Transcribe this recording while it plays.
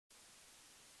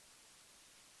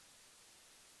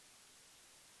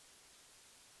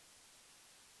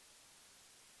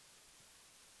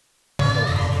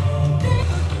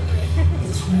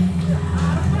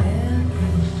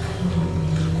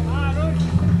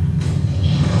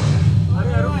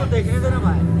देखने दो ना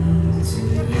भाई।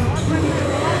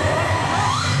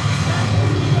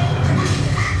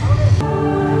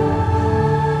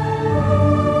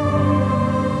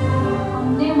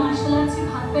 हमने मार्शल आर्ट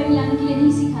सिर्फ हाथ पैर हिलाने के लिए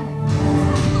नहीं सीखा है।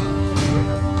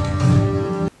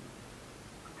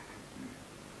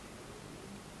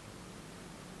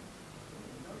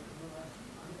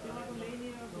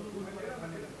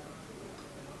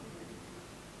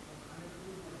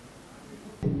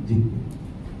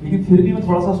 लेकिन फिर भी मैं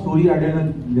थोड़ा सा स्टोरी आइडिया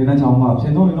लेना चाहूंगा आपसे।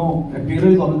 No you know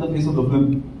trailer is always the face of the film,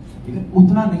 लेकिन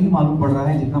उतना नहीं मालूम पड़ रहा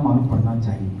है जितना मालूम पड़ना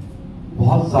चाहिए।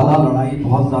 बहुत ज्यादा लड़ाई,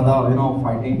 बहुत ज्यादा यू नो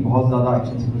फाइटिंग, बहुत ज्यादा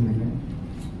एक्शन सीक्वेंस देख रहे हैं।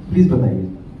 प्लीज बताइए।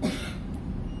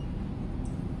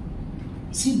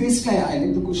 See, basically, I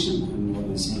like the question and what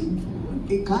you're saying.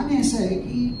 एक कहानी ऐसा है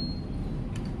कि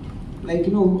like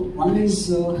you know, one is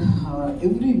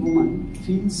every woman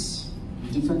feels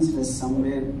defenseless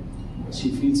somewhere. She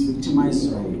feels victimized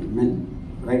by men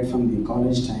right from the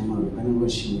college time or whenever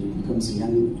she becomes a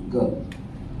young girl.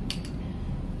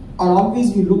 Or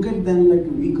always we look at them like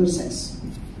a weaker sex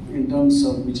in terms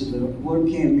of which the word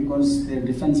came because they're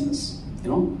defenseless.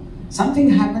 You know,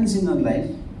 something happens in her life.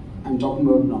 I'm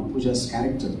talking about now Pooja's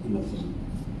character in the film,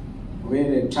 where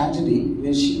a tragedy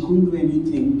where she couldn't do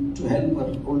anything to help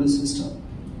her older sister.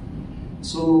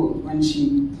 So when she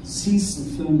sees the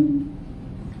film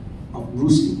of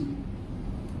Bruce Lee,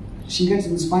 she gets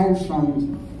inspired from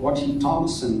what he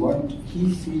talks and what he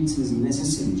feels is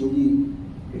necessary. जो भी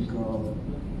एक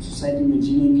society में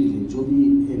जीने के लिए जो भी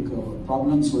एक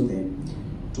problems होते हैं,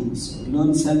 to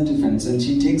learn self-defense, and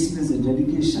she takes it as a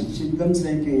dedication. She becomes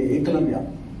like a Eklavya,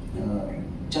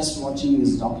 just watching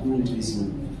his documentaries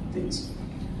and things.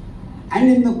 And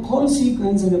in the call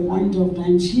sequence, at a point of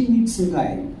time, she meets a guy,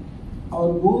 और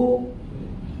वो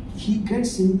he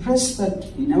gets impressed that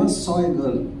he never saw a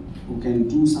girl who can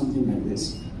do something like this,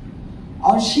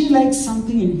 or she likes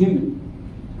something in him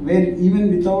where even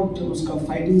without उसका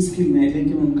fighting skill नहीं,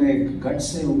 लेकिन उनका एक guts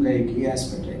है, उनका एक ये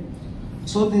aspect है.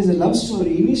 So there is a love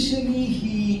story. Initially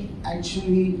he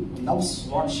actually loves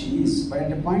what she is, but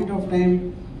at a point of time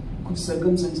कुछ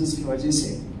circumstances की वजह से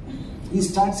he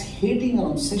starts hating her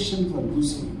obsession for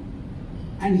Bruce Lee,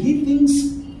 and he thinks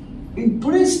in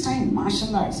today's time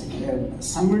martial arts,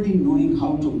 somebody knowing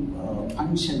how to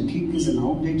punch and kick is an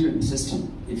outdated system.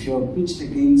 If you are pitched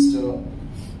against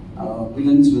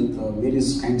villains with various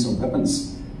kinds of weapons,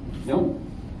 you know.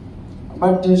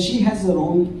 But she has her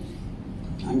own,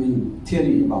 I mean,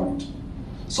 theory about it.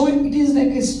 So it is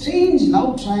like a strange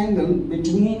love triangle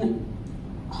between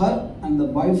her and the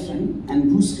boyfriend and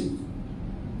Bruce Lee.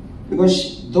 Because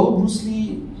though Bruce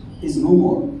Lee is no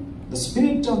more, the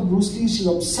spirit of Bruce Lee, she's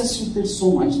obsessed with it so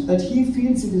much that he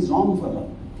feels it is wrong for her.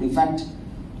 In fact,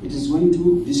 it is going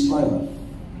to destroy her,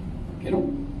 you know.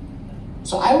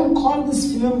 So I would call this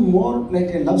film more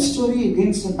like a love story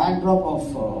against a backdrop of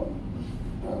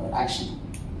action.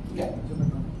 Yeah.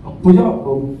 पूजा,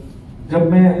 जब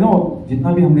मैं you know जितना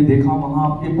भी हमने देखा वहाँ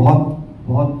आपके बहुत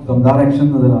बहुत दमदार एक्शन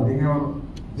नजर आते हैं, और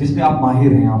जिसमें आप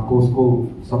माहिर हैं, आपको उसको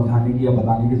समझाने की या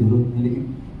बताने की जरूरत नहीं, लेकिन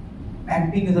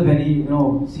acting is a very you know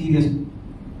serious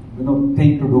you know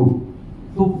thing to do.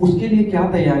 तो उसके लिए क्या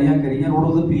तैयारियां करी हैं? What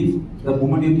was the brief the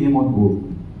moment you came on board?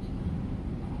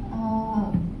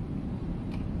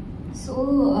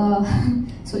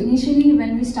 So initially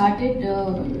when we started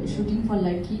shooting for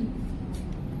Ladki,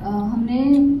 हमने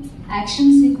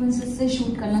एक्शन सीक्वेंसेस से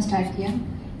shoot करना स्टार्ट किया.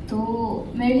 तो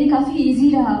मेरे लिए काफ़ी इजी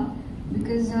रहा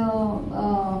बिकॉज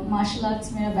मार्शल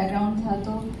आर्ट्स मेरा बैकग्राउंड था.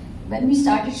 तो when we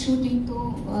started shooting, तो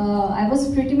I was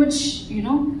pretty much you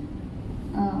know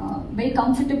very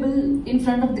comfortable in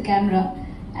front of the camera,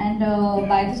 and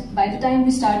by the time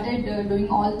we started doing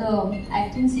all the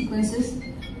acting sequences,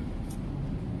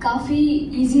 काफ़ी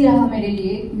easy रहा मेरे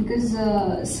लिए because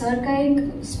sir का एक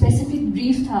specific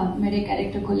brief था मेरे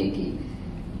character को लेके,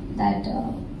 दैट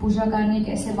पूजा करने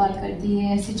कैसे बात करती है,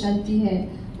 ऐसे चलती है,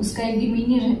 उसका एक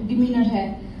डिमीनर है.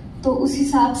 तो उस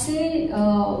हिसाब से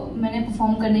मैंने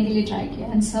परफॉर्म करने के लिए ट्राई किया,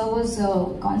 and sir was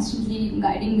constantly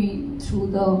guiding me through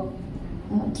the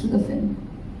film.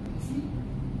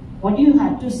 What do you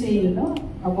have to say, you know,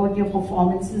 about your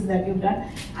performances that you've done?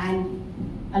 And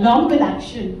along with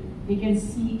action, we can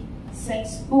see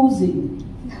sex posing.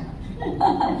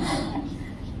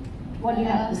 What do you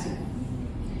have to say?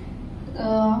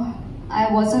 I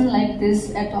wasn't like this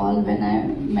at all when I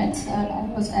met her.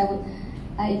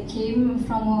 I came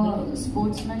from a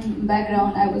sportsman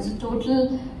background. I was a total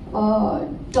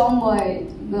tomboy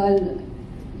girl,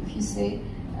 if you say.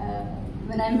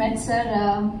 When I met sir,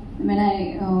 when I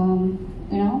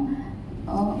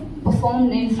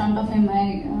performed in front of him,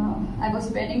 I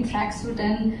was wearing tracksuit,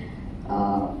 and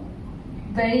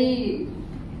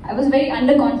I was very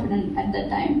underconfident at that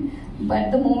time.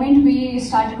 But the moment we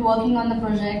started working on the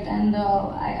project, and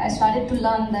I started to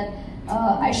learn that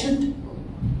I should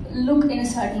look in a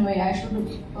certain way, I should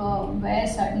wear a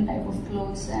certain type of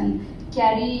clothes and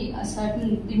carry a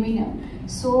certain demeanor.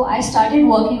 So I started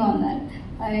working on that.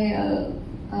 I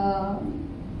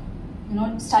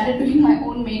started doing my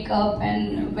own makeup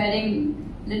and wearing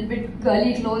little bit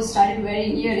girly clothes, started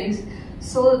wearing earrings.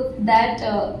 So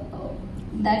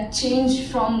that change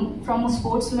from a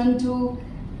sportsman to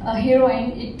a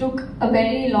heroine, it took a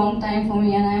very long time for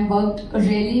me, and I worked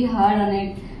really hard on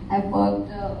it. I worked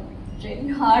really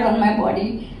hard on my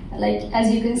body. Like,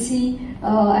 as you can see,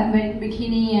 I'm wearing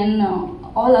bikini, and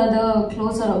all other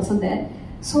clothes are also there.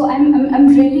 So I'm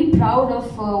really proud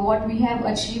of what we have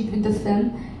achieved with the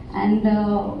film, and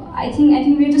I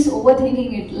think we're just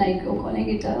overthinking it, like calling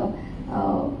it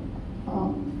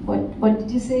what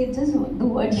did you say? Just the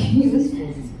word you used.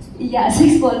 Yeah,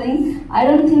 sex posing. I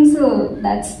don't think so.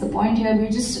 That's the point here.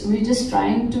 We're just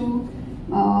trying to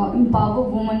empower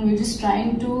women. We're just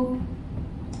trying to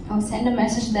send a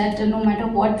message that no matter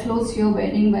what clothes you're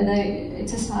wearing, whether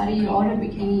it's a sari or a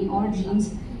bikini or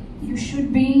jeans, you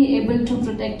should be able to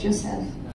protect yourself.